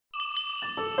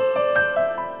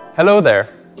Hello there.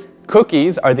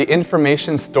 Cookies are the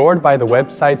information stored by the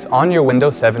websites on your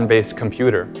Windows 7-based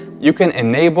computer. You can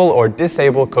enable or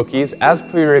disable cookies as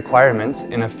per your requirements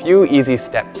in a few easy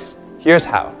steps. Here's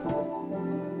how.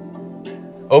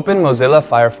 Open Mozilla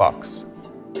Firefox.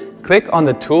 Click on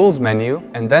the Tools menu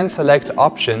and then select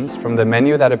Options from the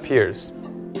menu that appears.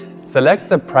 Select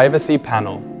the Privacy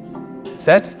panel.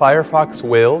 Set Firefox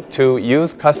Will to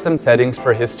Use Custom Settings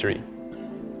for History.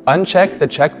 Uncheck the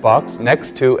checkbox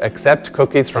next to Accept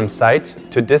Cookies from Sites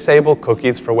to disable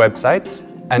cookies for websites,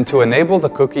 and to enable the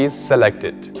cookies, select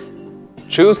it.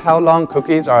 Choose how long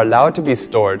cookies are allowed to be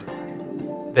stored.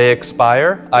 They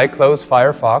expire, I close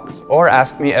Firefox, or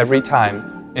ask me every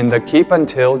time in the Keep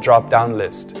Until drop-down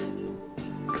list.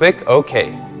 Click OK.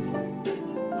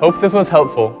 Hope this was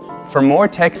helpful. For more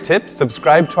tech tips,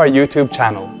 subscribe to our YouTube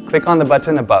channel. Click on the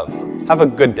button above. Have a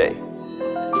good day.